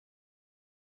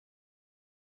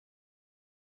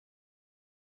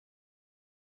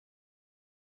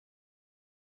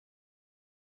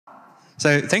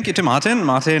So thank you to Martin.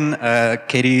 Martin,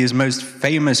 KDE's most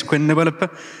famous Quinn developer.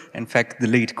 In fact, the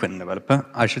lead Quinn developer,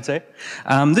 I should say.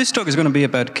 This talk is going to be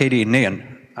about KDE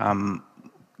Neon.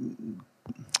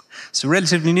 It's a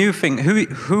relatively new thing.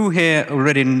 Who here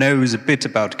already knows a bit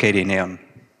about KDE Neon?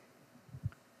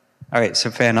 Okay, so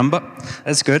fair number.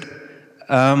 That's good.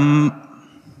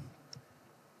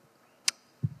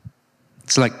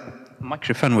 It's like a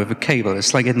microphone with a cable.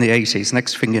 It's like in the 80s.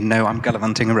 Next thing you know, I'm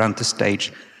gallivanting around the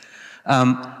stage.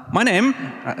 My name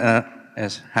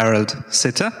is Harald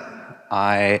Sitter.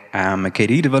 I am a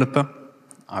KDE developer.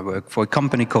 I work for a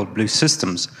company called Blue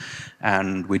Systems,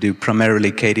 and we do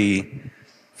primarily KDE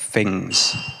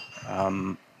things.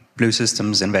 Blue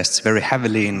Systems invests very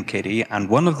heavily in KDE,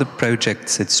 and one of the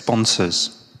projects it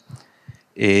sponsors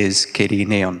is KDE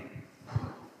Neon.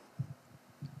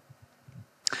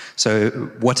 So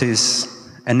what is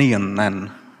a neon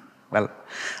then? Well,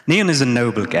 neon is a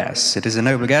noble gas. It is a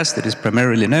noble gas that is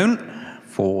primarily known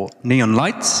for neon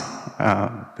lights,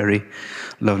 very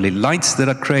lovely lights that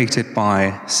are created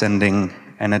by sending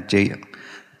energy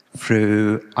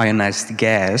through ionized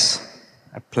gas,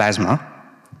 a plasma.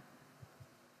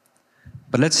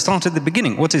 But let's start at the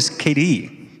beginning. What is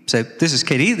KDE? So this is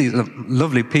KDE. These are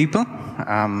lovely people.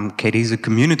 KDE is a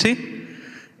community.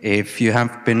 If you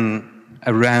have been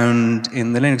around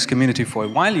in the Linux community for a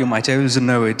while, you might also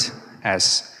know it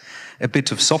as a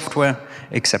bit of software,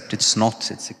 except it's not.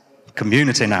 It's a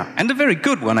community now, and a very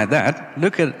good one at that.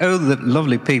 Look at all the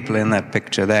lovely people in that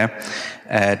picture there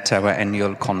at our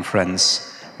annual conference,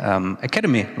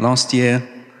 Academy. Last year,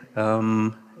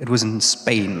 it was in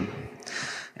Spain.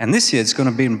 And this year it's going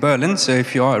to be in Berlin, so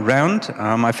if you are around,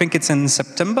 I think it's in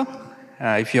September.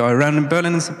 If you are around in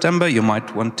Berlin in September, you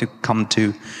might want to come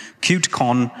to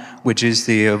QtCon, which is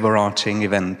the overarching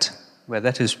event where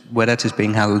that is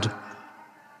being held.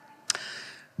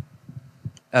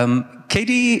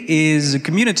 KDE is a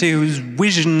community whose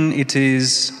vision it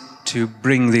is to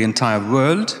bring the entire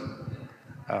world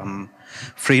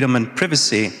freedom and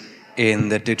privacy in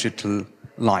the digital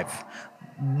life.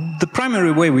 The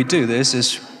primary way we do this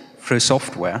is through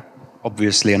software,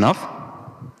 obviously enough.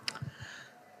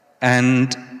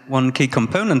 And one key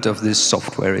component of this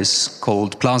software is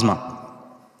called Plasma.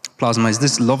 Plasma is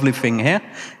this lovely thing here.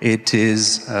 It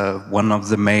is one of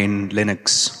the main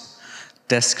Linux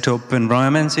desktop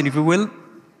environments, if you will.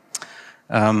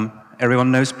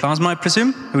 Everyone knows Plasma, I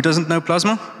presume? Who doesn't know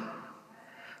Plasma?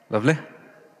 Lovely.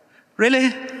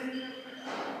 Really?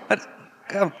 But,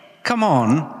 come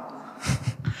on.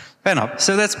 Fair enough.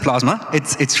 So that's Plasma.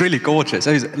 It's really gorgeous.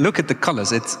 Look at the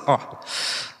colors. It's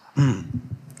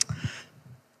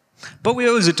But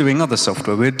we're also doing other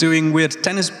software. We're doing weird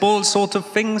tennis ball sort of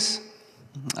things.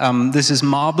 This is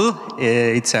Marble.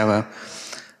 It's our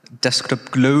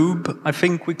desktop globe, I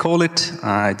think we call it.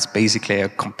 It's basically a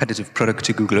competitive product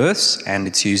to Google Earth, and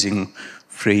it's using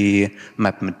free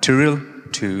map material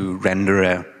to render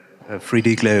a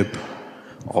 3D globe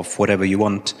of whatever you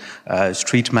want.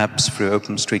 Street maps through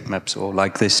OpenStreetMaps, or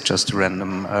like this, just a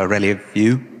random relief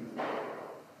view.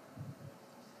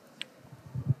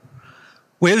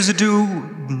 We also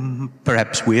do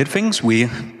perhaps weird things. We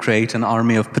create an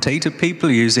army of potato people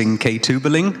using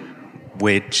K-tubeling,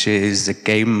 which is a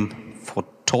game for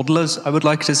toddlers, I would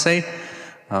like to say.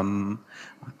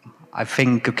 I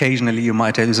think occasionally you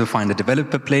might also find a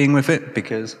developer playing with it,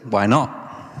 because why not?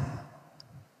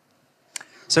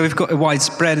 So we've got a wide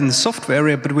spread in the software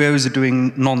area, but we're also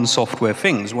doing non-software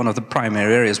things. One of the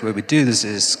primary areas where we do this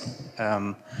is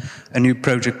a new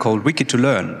project called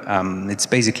Wiki2Learn. It's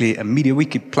basically a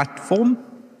MediaWiki platform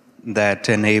that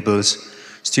enables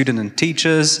students and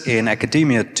teachers in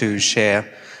academia to share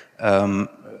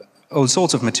all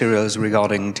sorts of materials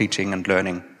regarding teaching and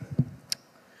learning.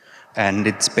 And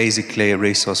it's basically a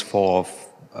resource for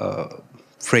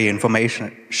free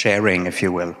information sharing, if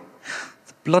you will.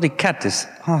 Bloody cat is...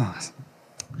 Oh.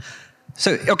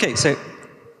 So, okay, so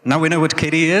now we know what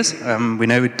KDE is. We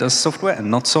know it does software and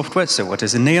not software. So what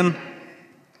is a neon?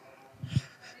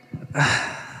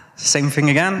 Same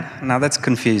thing again? Now that's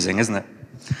confusing, isn't it?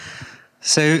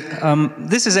 So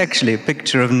this is actually a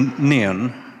picture of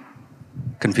neon,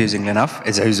 confusingly enough.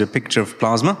 It's also a picture of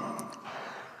plasma.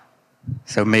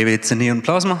 So maybe it's a neon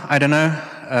plasma, I don't know.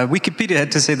 Wikipedia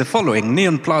had to say the following: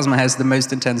 neon plasma has the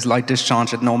most intense light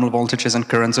discharge at normal voltages and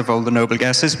currents of all the noble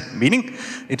gases, meaning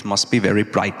it must be very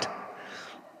bright.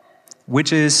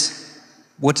 Which is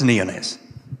what neon is.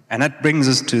 And that brings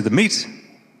us to the meat.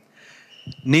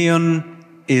 Neon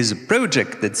is a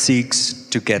project that seeks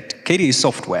to get KDE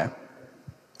software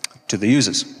to the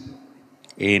users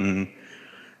in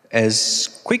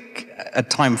as quick a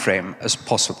time frame as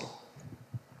possible.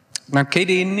 Now,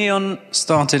 KDE Neon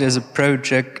started as a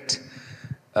project.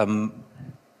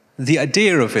 The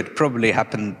idea of it probably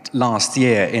happened last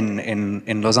year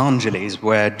in Los Angeles,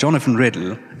 where Jonathan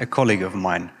Riddle, a colleague of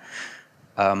mine,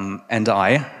 and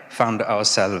I found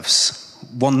ourselves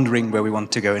wondering where we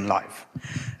want to go in life.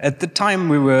 At the time,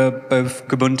 we were both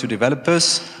Kubuntu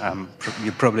developers.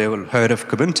 You probably all heard of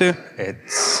Kubuntu.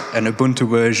 It's an Ubuntu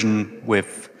version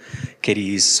with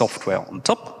KDE's software on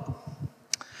top.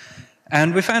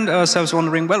 And we found ourselves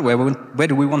wondering, well, where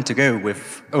do we want to go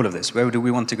with all of this? Where do we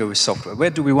want to go with software? Where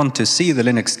do we want to see the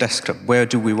Linux desktop? Where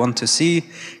do we want to see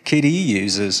KDE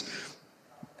users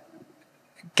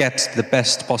get the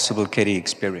best possible KDE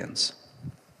experience?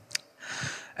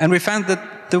 And we found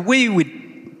that the way we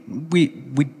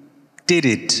did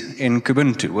it in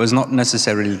Kubuntu was not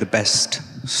necessarily the best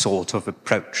sort of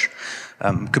approach.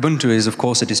 Kubuntu is, of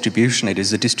course, a distribution. It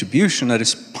is a distribution that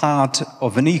is part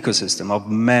of an ecosystem of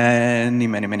many,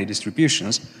 many, many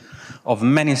distributions, of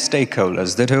many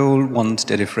stakeholders that all want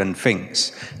the different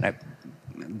things. Now,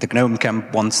 the GNOME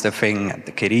camp wants the thing, and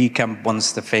the KDE camp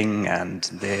wants the thing, and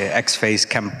the XFace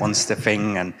camp wants the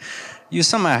thing, and you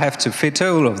somehow have to fit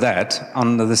all of that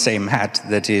under the same hat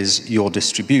that is your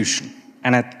distribution.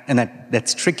 And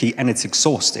that's tricky, and it's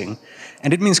exhausting,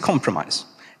 and it means compromise.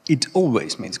 It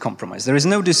always means compromise. There is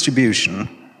no distribution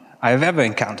I have ever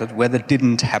encountered where there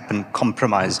didn't happen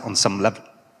compromise on some level.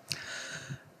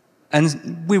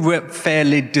 And we were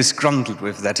fairly disgruntled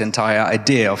with that entire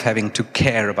idea of having to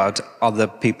care about other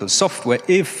people's software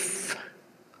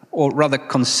or rather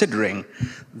considering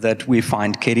that we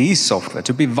find KDE software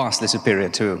to be vastly superior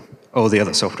to all the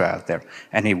other software out there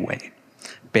anyway,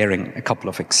 bearing a couple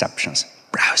of exceptions.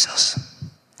 Browsers.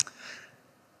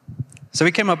 So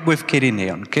we came up with KDE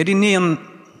Neon. KDE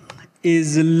Neon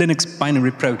is a Linux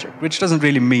binary project, which doesn't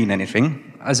really mean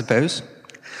anything, I suppose.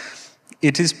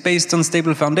 It is based on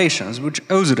stable foundations, which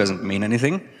also doesn't mean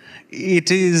anything. It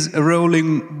is a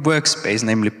rolling workspace,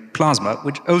 namely Plasma,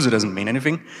 which also doesn't mean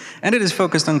anything. And it is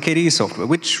focused on KDE software,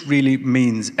 which really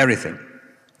means everything.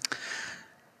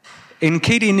 In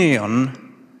KDE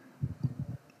Neon,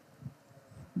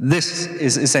 this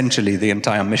is essentially the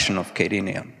entire mission of KDE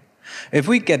Neon. If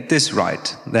we get this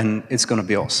right, then it's going to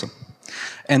be awesome.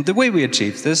 And the way we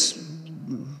achieve this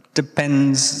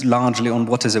depends largely on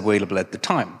what is available at the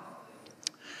time.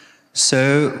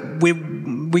 So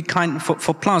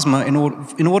for Plasma,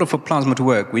 in order for Plasma to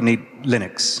work, we need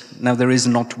Linux. Now, there is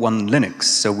not one Linux,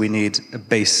 so we need a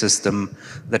base system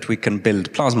that we can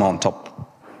build Plasma on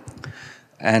top.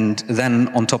 And then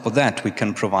on top of that, we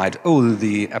can provide all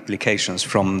the applications,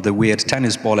 from the weird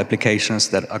tennis ball applications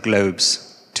that are globes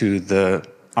to the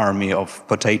army of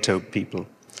potato people.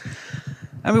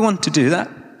 And we want to do that,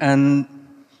 and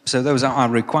so those are our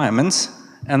requirements,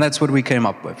 and that's what we came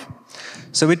up with.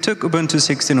 So we took Ubuntu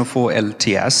 16.04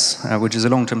 LTS, which is a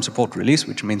long-term support release,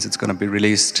 which means it's going to be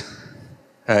released,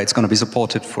 it's going to be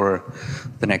supported for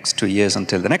the next 2 years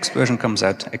until the next version comes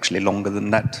out, actually longer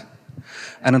than that.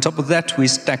 And on top of that, we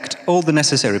stacked all the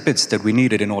necessary bits that we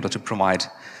needed in order to provide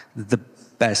the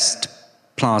best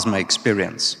Plasma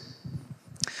experience.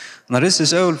 Now, this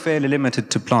is all fairly limited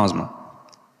to Plasma.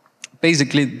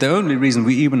 Basically, the only reason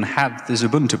we even have this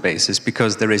Ubuntu base is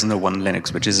because there is no one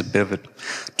Linux, which is a bit of a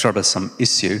troublesome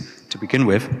issue to begin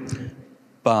with,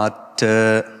 but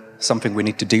something we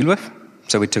need to deal with.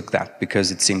 So we took that because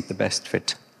it seemed the best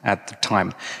fit at the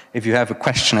time. If you have a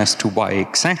question as to why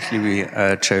exactly we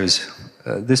chose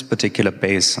this particular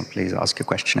base, please ask your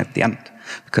question at the end,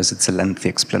 because it's a lengthy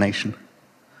explanation.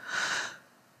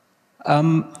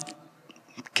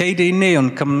 KDE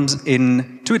Neon comes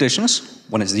in 2 editions.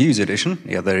 One is the user edition,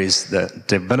 the other is the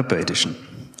developer edition.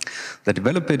 The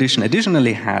developer edition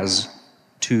additionally has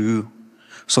 2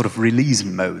 sort of release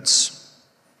modes.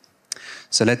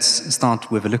 So let's start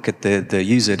with a look at the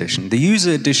user edition. The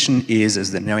user edition is,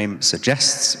 as the name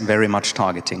suggests, very much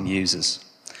targeting users.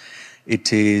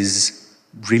 It is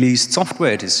released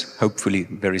software. It is hopefully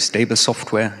very stable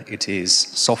software. It is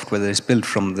software that is built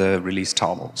from the release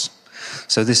targets.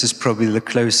 So this is probably the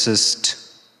closest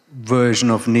version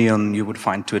of Neon you would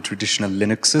find to a traditional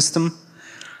Linux system.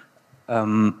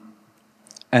 And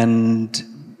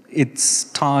it's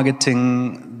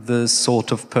targeting the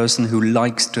sort of person who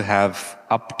likes to have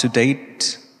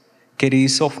up-to-date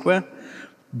KDE software,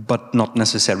 but not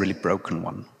necessarily broken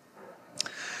one.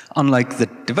 Unlike the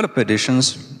developer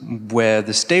editions, where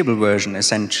the stable version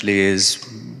essentially is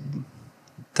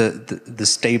the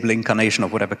stable incarnation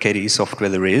of whatever KDE software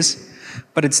there is,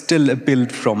 but it's still a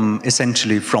build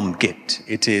essentially from Git.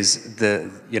 It is the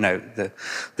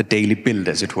daily build,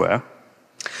 as it were.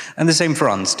 And the same for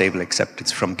unstable, except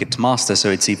it's from Git master, so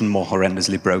it's even more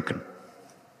horrendously broken.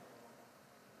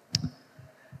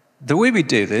 The way we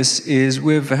do this is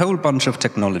with a whole bunch of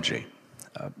technology.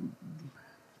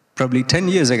 Probably 10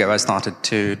 years ago, I started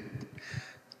to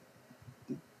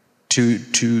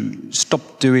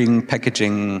stop doing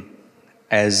packaging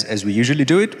as we usually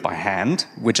do it, by hand,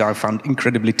 which I found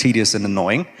incredibly tedious and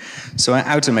annoying. So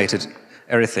I automated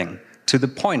everything to the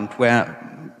point where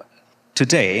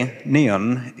today,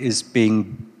 Neon is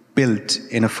being built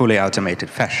in a fully automated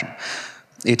fashion.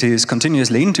 It is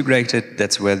continuously integrated.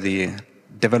 That's where the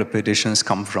developer editions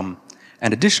come from.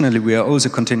 And additionally, we are also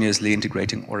continuously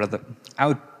integrating, or rather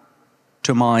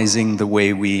automizing the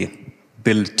way we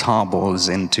build tarballs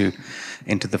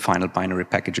into the final binary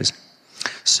packages.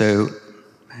 So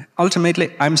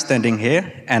ultimately, I'm standing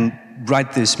here, and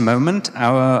right this moment,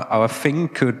 our thing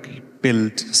could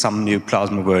build some new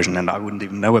Plasma version, and I wouldn't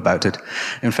even know about it.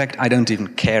 In fact, I don't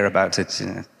even care about it.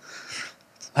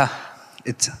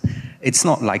 It's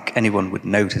not like anyone would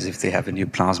notice if they have a new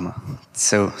Plasma. It's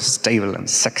so stable and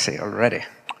sexy already.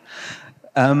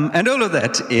 And all of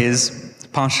that is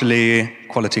partially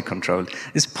quality controlled.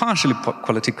 It's partially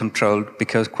quality controlled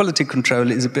because quality control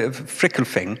is a bit of a fickle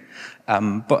thing.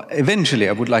 But eventually,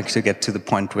 I would like to get to the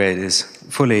point where it is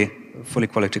fully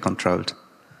quality controlled.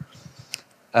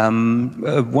 At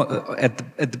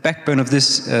the backbone of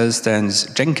this stands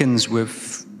Jenkins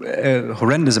with a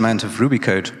horrendous amount of Ruby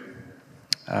code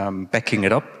backing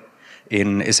it up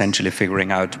in essentially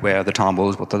figuring out where are the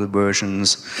tarballs, what are the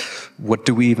versions, what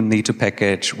do we even need to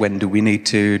package, when do we need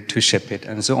to ship it,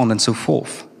 and so on and so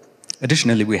forth.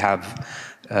 Additionally, we have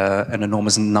an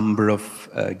enormous number of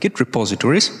Git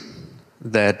repositories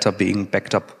that are being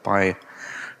backed up by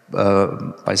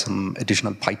some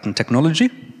additional Python technology.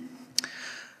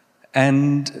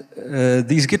 And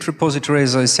these Git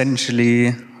repositories are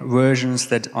essentially versions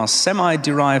that are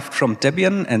semi-derived from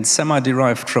Debian and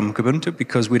semi-derived from Ubuntu,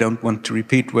 because we don't want to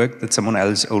repeat work that someone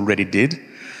else already did.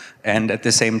 And at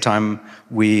the same time,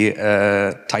 we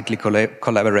tightly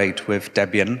collaborate with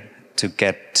Debian to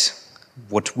get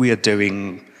what we are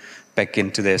doing back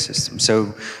into their system.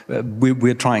 So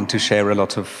we're trying to share a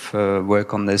lot of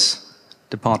work on this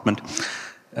department.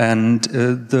 And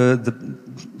the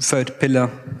third pillar,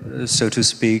 so to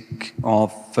speak,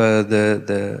 of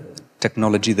the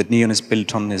technology that Neon is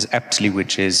built on is aptly,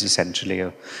 which is essentially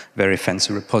a very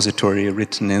fancy repository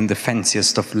written in the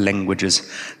fanciest of languages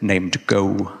named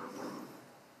Go.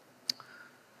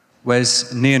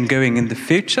 Where's Neon going in the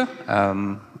future?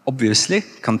 Obviously,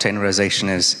 containerization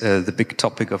is the big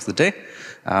topic of the day.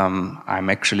 I'm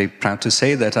actually proud to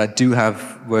say that I do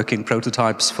have working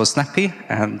prototypes for Snappy,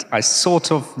 and I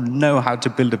sort of know how to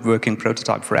build a working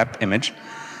prototype for App Image.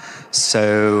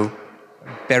 So,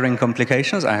 barring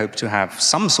complications, I hope to have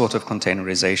some sort of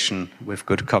containerization with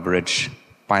good coverage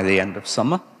by the end of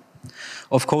summer.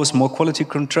 Of course, more quality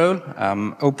control.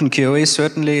 OpenQA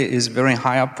certainly is very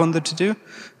high up on the to-do,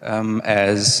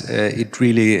 as it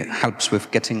really helps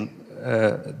with getting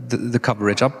the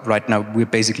coverage up. Right now, we're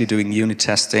basically doing unit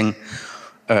testing,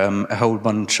 a whole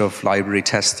bunch of library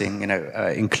testing,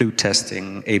 include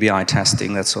testing, ABI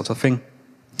testing, that sort of thing.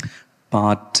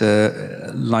 But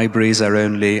libraries are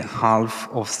only half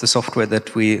of the software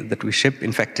that we ship.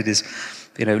 In fact, it is,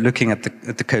 looking at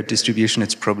the code distribution,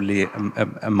 it's probably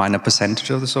a minor percentage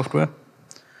of the software.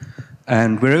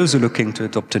 And we're also looking to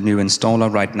adopt a new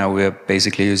installer. Right now, we're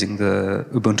basically using the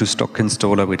Ubuntu stock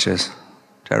installer, which is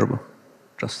terrible.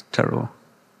 Just terrible.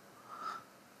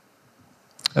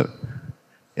 Oh,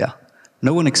 yeah.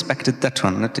 No one expected that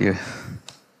one, not you.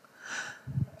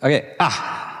 Okay,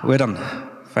 we're done,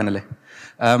 finally.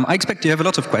 I expect you have a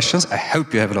lot of questions. I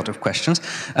hope you have a lot of questions.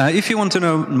 If you want to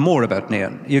know more about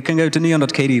Neon, you can go to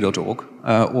neon.kde.org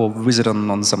or visit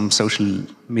on some social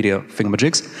media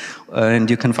thingamajigs, and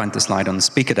you can find the slide on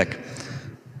Speaker Deck.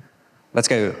 Let's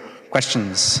go.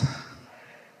 Questions?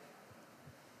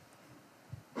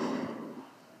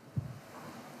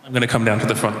 I'm going to come down to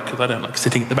the front because I don't like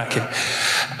sitting at the back here.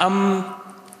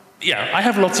 Yeah, I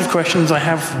have lots of questions. I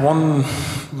have one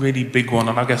really big one,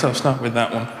 and I guess I'll start with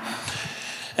that one.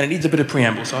 And it needs a bit of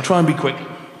preamble, so I'll try and be quick.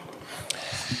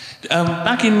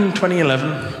 Back in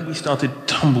 2011, we started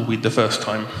Tumbleweed the first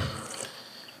time,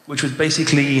 which was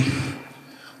basically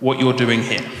what you're doing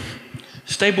here.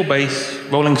 Stable base,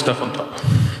 rolling stuff on top.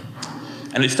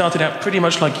 And it started out pretty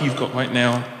much like you've got right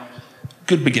now,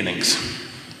 good beginnings.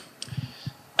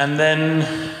 And then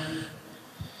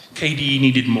KDE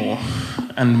needed more,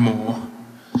 and more,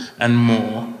 and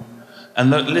more.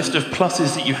 And the list of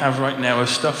pluses that you have right now is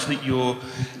stuff that you're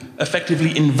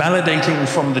effectively invalidating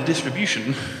from the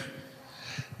distribution.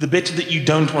 The bit that you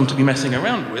don't want to be messing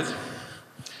around with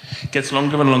gets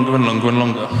longer and longer and longer and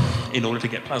longer in order to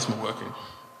get Plasma working.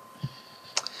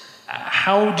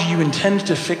 how do you intend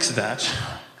to fix that?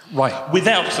 Right.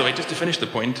 Without, sorry, just to finish the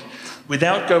point,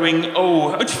 without going,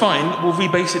 oh, it's fine, we'll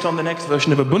rebase it on the next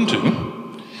version of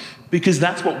Ubuntu, because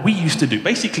that's what we used to do.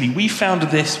 Basically, we found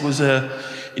this was an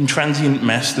intransient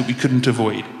mess that we couldn't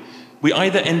avoid. We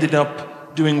either ended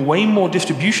up doing way more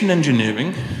distribution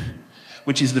engineering,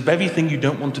 which is the very thing you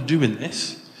don't want to do in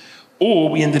this,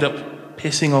 or we ended up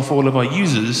pissing off all of our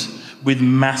users with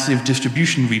massive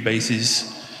distribution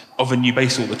rebases of a new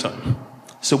base all the time.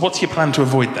 So what's your plan to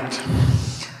avoid that?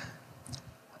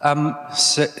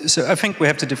 So I think we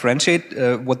have to differentiate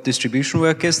what distribution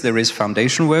work is. There is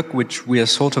foundation work, which we are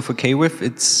sort of okay with.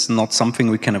 It's not something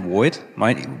we can avoid,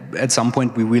 right? At some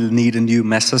point we will need a new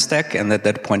Mesa stack, and at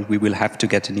that point we will have to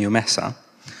get a new Mesa.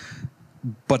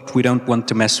 But we don't want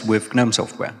to mess with GNOME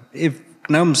software. If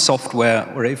GNOME software,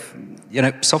 or if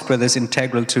software that's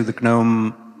integral to the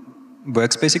GNOME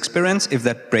workspace experience, if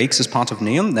that breaks as part of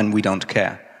Neon, then we don't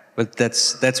care. But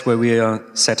that's where we are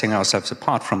setting ourselves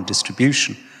apart from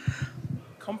distribution.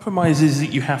 Compromises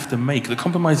that you have to make, the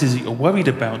compromises that you're worried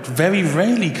about, very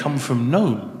rarely come from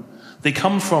GNOME. They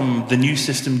come from the new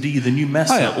systemd, the new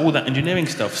Mesa, all that engineering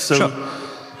stuff.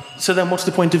 So then what's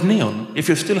the point of Neon? If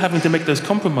you're still having to make those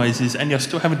compromises and you're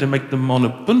still having to make them on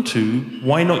Ubuntu,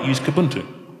 why not use Kubuntu?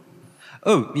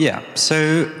 Oh, yeah.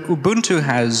 So Ubuntu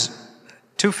has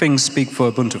two things speak for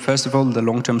Ubuntu. First of all, the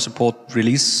long-term support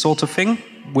release sort of thing,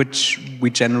 which we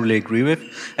generally agree with.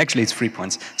 Actually, it's 3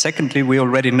 points. Secondly, we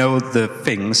already know the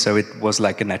thing, so it was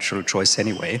like a natural choice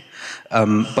anyway.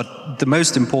 But the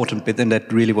most important bit, and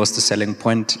that really was the selling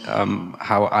point,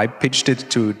 how I pitched it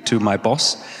to my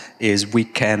boss, is we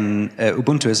can,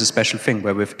 Ubuntu is a special thing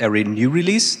where with every new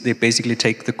release, they basically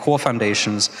take the core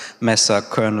foundations, Mesa,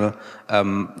 kernel,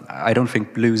 I don't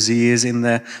think BlueZ is in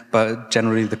there, but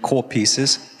generally the core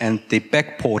pieces, and they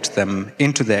backport them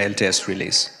into their LTS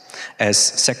release as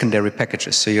secondary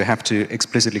packages. So you have to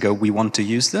explicitly go, we want to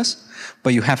use this,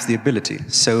 but you have the ability.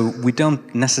 So we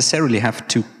don't necessarily have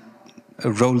to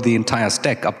roll the entire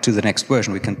stack up to the next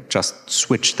version. We can just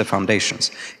switch the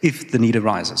foundations if the need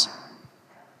arises.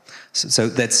 So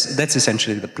that's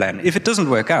essentially the plan. If it doesn't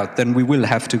work out, then we will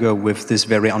have to go with this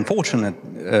very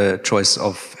unfortunate choice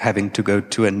of having to go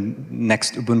to a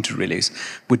next Ubuntu release,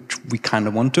 which we kind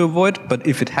of want to avoid, but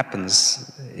if it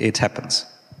happens, it happens.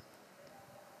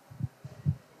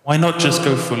 Why not just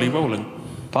go fully rolling?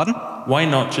 Pardon? Why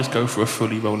not just go for a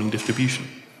fully rolling distribution?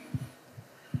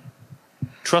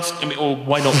 Or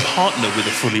why not partner with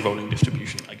a fully rolling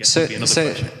distribution, I guess would be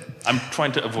another question. I'm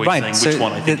trying to avoid saying which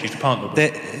one I think you should partner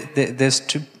with. There's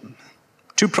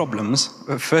two problems.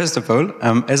 First of all,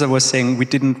 as I was saying, we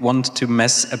didn't want to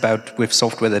mess about with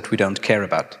software that we don't care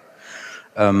about.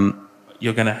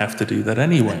 You're going to have to do that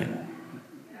anyway.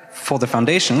 For the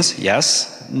foundations,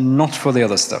 yes, not for the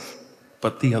other stuff.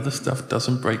 But the other stuff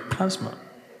doesn't break Plasma.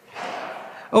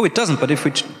 Oh, it doesn't, but if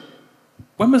we...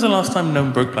 When was the last time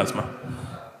GNOME broke Plasma?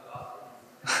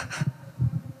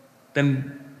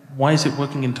 Then why is it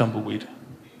working in Tumbleweed?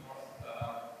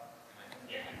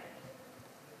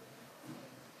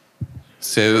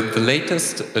 So the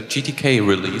latest GTK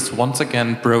release once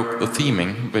again broke the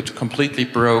theming, which completely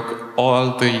broke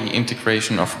all the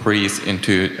integration of Breeze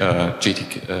into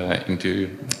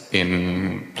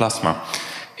in Plasma.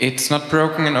 It's not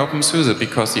broken in openSUSE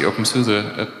because the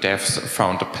openSUSE devs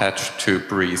found a patch to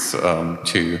Breeze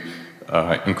to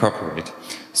incorporate.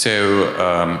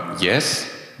 So yes,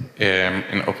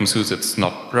 in openSUSE it's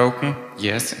not broken.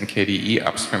 Yes, in KDE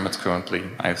upstream it's currently,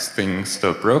 I think,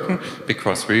 still broken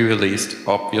because we released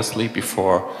obviously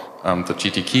before the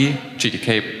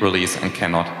GTK release and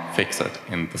cannot fix it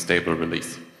in the stable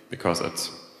release because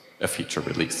it's a feature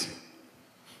release.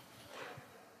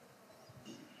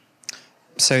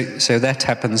 So that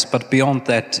happens, but beyond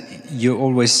that, you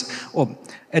always, or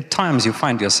at times you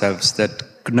find yourselves that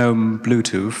GNOME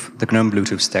Bluetooth, the GNOME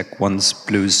Bluetooth stack wants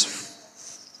Blues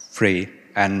 3,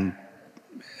 and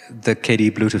the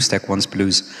KDE Bluetooth stack wants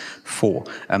Blues 4.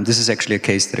 This is actually a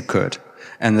case that occurred.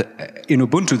 And in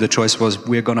Ubuntu, the choice was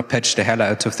we're going to patch the hell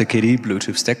out of the KDE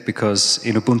Bluetooth stack because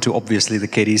in Ubuntu, obviously, the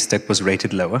KDE stack was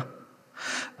rated lower.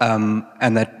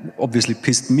 And that obviously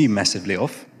pissed me massively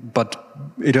off, but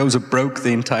it also broke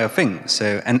the entire thing.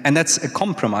 So, and that's a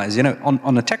compromise, you know,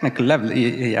 on a technical level.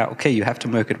 Yeah, okay, you have to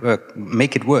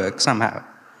make it work somehow.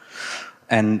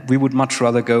 And we would much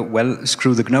rather go, well,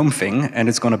 screw the GNOME thing, and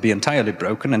it's going to be entirely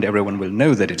broken, and everyone will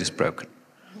know that it is broken,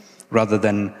 rather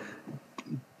than,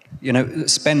 you know,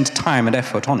 spend time and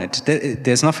effort on it.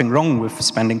 There's nothing wrong with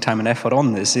spending time and effort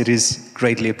on this. It is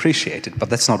greatly appreciated, but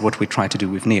that's not what we try to do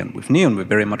with Neon. With Neon, we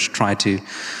very much try to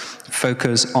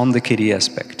focus on the KDE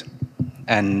aspect.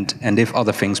 And if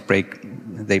other things break,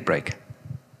 they break.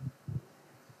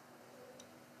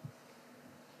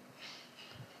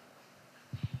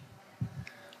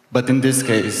 But in this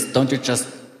case, don't you just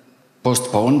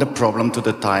postpone the problem to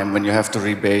the time when you have to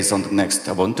rebase on the next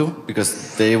Ubuntu?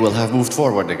 Because they will have moved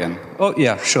forward again. Oh,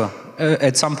 yeah, sure.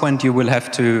 At some point you will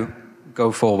have to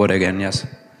go forward again, yes.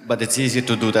 But it's easier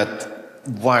to do that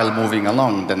while moving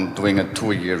along than doing a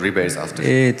 2-year rebase after.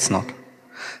 It's not.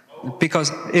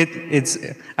 Because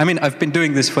I mean, I've been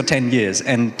doing this for 10 years,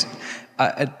 and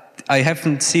I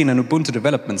haven't seen an Ubuntu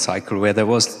development cycle where there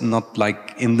was not,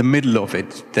 like, in the middle of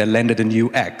it, there landed a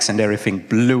new X and everything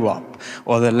blew up.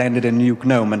 Or there landed a new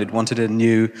GNOME and it wanted a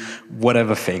new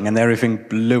whatever thing and everything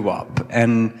blew up.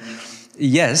 And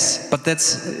yes, but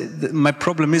my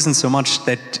problem isn't so much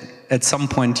that at some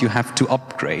point you have to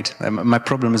upgrade. My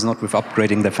problem is not with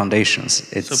upgrading the foundations.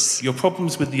 So your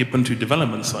problem's with the Ubuntu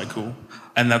development cycle,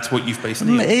 and that's what you've based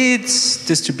Neon. It's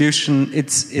distribution,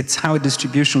 it's how a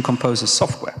distribution composes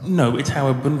software. No, it's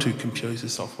how Ubuntu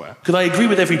composes software. Because I agree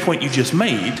with every point you just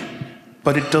made,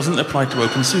 but it doesn't apply to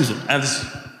openSUSE, as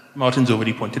Martin's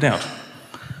already pointed out.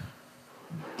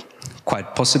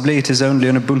 Quite possibly it is only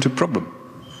an Ubuntu problem.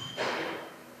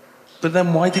 But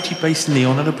then why did you base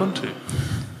Neon on Ubuntu?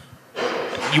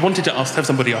 You wanted to have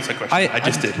somebody ask that question. I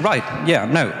just did. Right, yeah,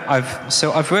 no.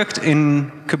 I've worked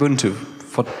in Kubuntu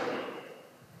for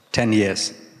 10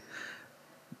 years.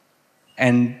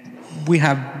 And we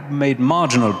have made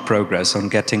marginal progress on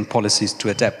getting policies to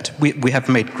adapt. We have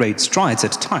made great strides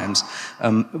at times.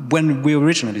 When we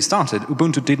originally started,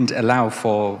 Ubuntu didn't allow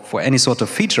for any sort of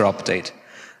feature update.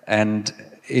 And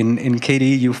in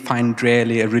KDE, you find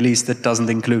rarely a release that doesn't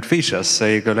include features. So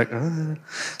you go like, oh.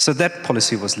 So that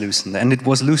policy was loosened, and it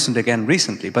was loosened again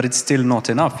recently, but it's still not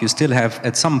enough. You still have,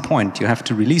 at some point, you have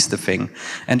to release the thing,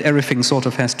 and everything sort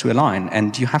of has to align,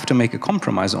 and you have to make a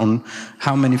compromise on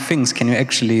how many things can you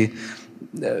actually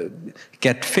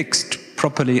get fixed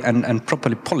properly and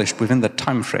properly polished within that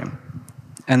time frame.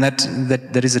 And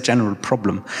that is a general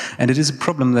problem. And it is a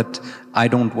problem that I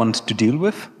don't want to deal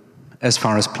with, as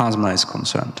far as Plasma is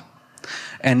concerned.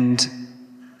 And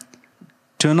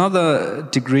to another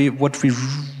degree, what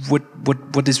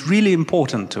is really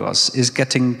important to us is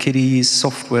getting KDE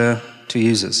software to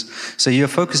users. So you're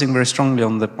focusing very strongly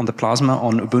on the Plasma,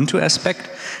 on Ubuntu aspect,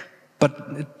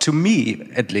 but to me,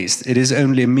 at least, it is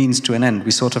only a means to an end. We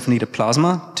sort of need a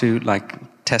Plasma to, like,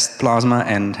 test Plasma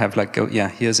and have, like, go, yeah,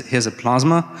 here's a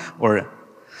Plasma, or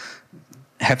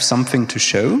have something to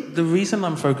show. The reason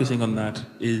I'm focusing on that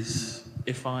is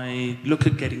if I look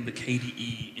at getting the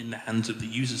KDE in the hands of the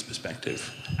user's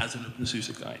perspective as an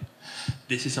openSUSE guy,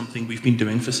 this is something we've been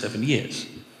doing for 7 years.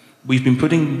 We've been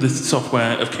putting the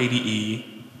software of KDE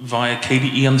via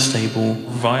KDE Unstable,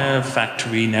 via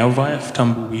Factory, now via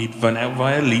Tumbleweed, now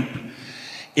via Leap,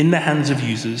 in the hands of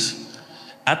users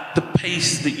at the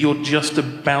pace that you're just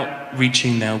about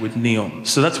reaching now with Neon.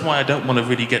 So that's why I don't want to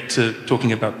really get to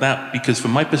talking about that, because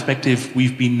from my perspective,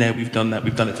 we've been there, we've done that,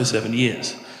 we've done it for 7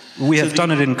 years. We have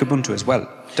done it in Kubuntu as well.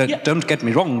 Don't get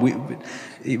me wrong, we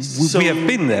have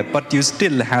been there, but you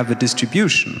still have a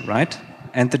distribution, right?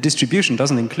 And the distribution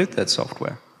doesn't include that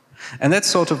software. And that's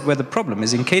sort of where the problem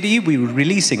is. In KDE, we were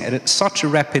releasing at such a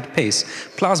rapid pace.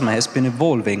 Plasma has been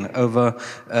evolving over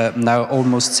now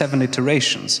almost 7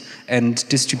 iterations, and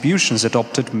distributions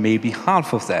adopted maybe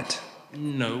half of that.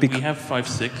 No, we have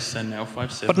 5.6 and now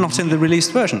 5.7. But not in the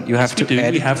released version. You have to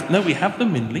add... we have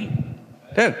them in Leap.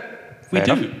 Oh, we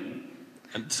do.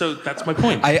 And so that's my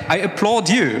point. I applaud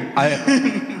you.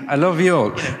 I love you all.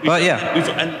 But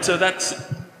yeah. And so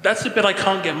that's the bit I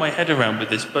can't get my head around with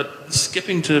this, but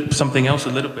skipping to something else a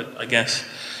little bit, I guess,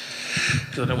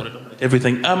 because I don't want to dominate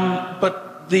everything.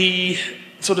 But the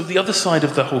other side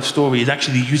of the whole story is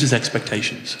actually the user's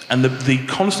expectations. And the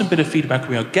constant bit of feedback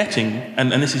we are getting,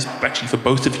 and this is actually for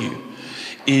both of you,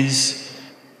 is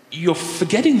you're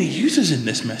forgetting the users in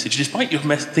this message, despite your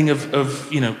thing of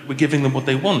we're giving them what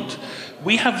they want.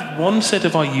 We have one set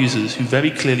of our users who very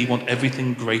clearly want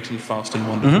everything great and fast and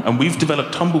wonderful. Mm-hmm. And we've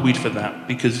developed Tumbleweed for that,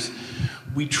 because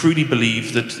we truly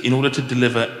believe that in order to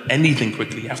deliver anything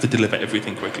quickly, you have to deliver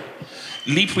everything quickly.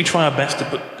 Leap, we try our best to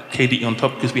put KDE on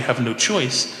top because we have no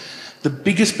choice. The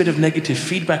biggest bit of negative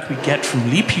feedback we get from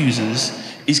Leap users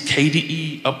is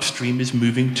KDE upstream is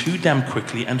moving too damn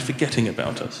quickly and forgetting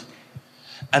about us.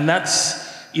 And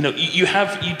that's, you do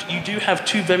have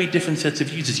two very different sets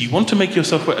of users. You want to make your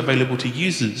software available to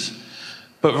users,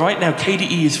 but right now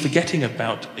KDE is forgetting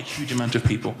about a huge amount of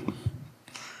people.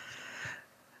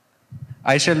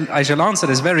 I shall answer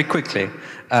this very quickly.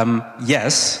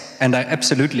 Yes, and I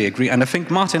absolutely agree, and I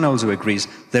think Martin also agrees,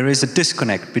 there is a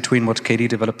disconnect between what KDE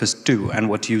developers do and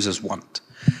what users want.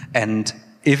 And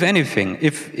if anything,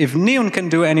 if Neon can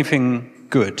do anything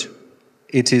good,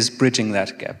 it is bridging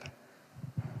that gap.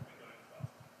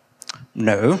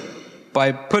 No,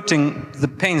 by putting the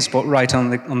pain spot right on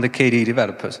the KDE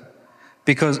developers.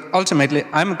 Because ultimately,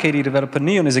 I'm a KDE developer,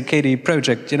 Neon is a KDE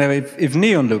project. You know, if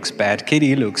Neon looks bad,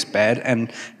 KDE looks bad,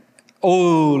 and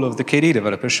all of the KDE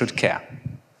developers should care.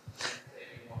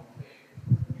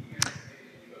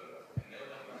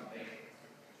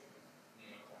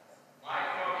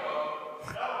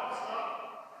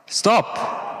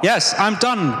 Stop. Yes, I'm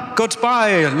done.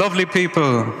 Goodbye, lovely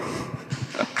people.